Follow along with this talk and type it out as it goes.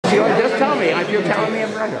Just tell me, if you're telling me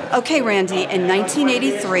I'm right. Okay, Randy, in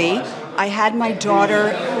 1983, I had my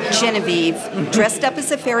daughter, Genevieve, dressed up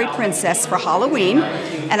as a fairy princess for Halloween,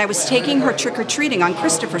 and I was taking her trick-or-treating on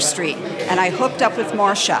Christopher Street, and I hooked up with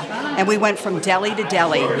Marsha, and we went from deli to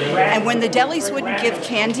deli. And when the delis wouldn't give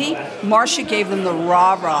candy, Marsha gave them the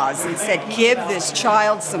rah-rahs and said, give this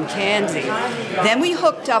child some candy. Then we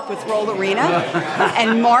hooked up with Rollerina,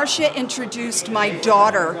 and Marsha introduced my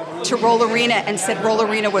daughter to Rollerina and said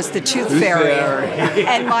Rollerina was the tooth fairy.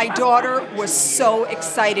 And my daughter was so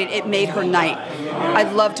excited, it made her night. I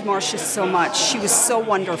loved Marsha so much. She was so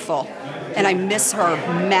wonderful, and I miss her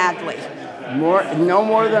madly. No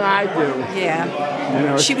more than I do. Yeah. You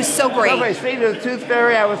know, she was so great. Anyway, speaking of the tooth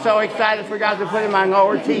fairy, I was so excited, forgot to put in my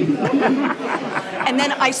lower teeth. And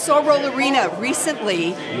then I saw Rollerina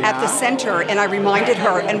recently at the center, and I reminded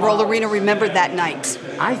her, and Rollerina remembered that night.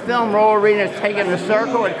 I filmed Rollerina taking a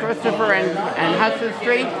circle at Christopher and Hudson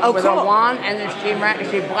Street with a wand, and then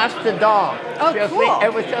she blessed the dog. Oh, cool.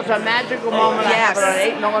 It was just a magical moment. Yes. I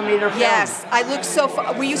have it on 8mm film. Yes, I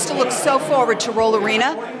looked we used to look so forward to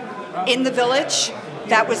Rollerina in the village.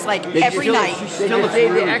 That was like every night. Did you see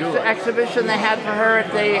the exhibition they had for her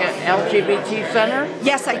at the LGBT Center?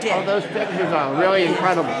 Yes, I did. Oh, those pictures are really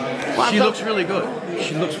incredible. She looks really good.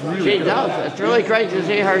 She looks really good. She does. It's really great to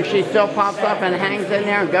see her. She still pops up and hangs in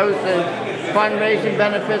there and goes to fundraising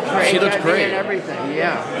benefits for HIV and everything.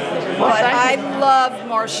 Yeah. Well, but I love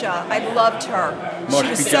Marsha. I loved her. Marsha, she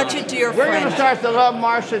was such a dear We're friend. We're going to start the Love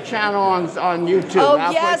Marsha channel on YouTube. Oh,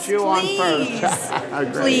 I'll yes, put you please. on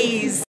first. Please.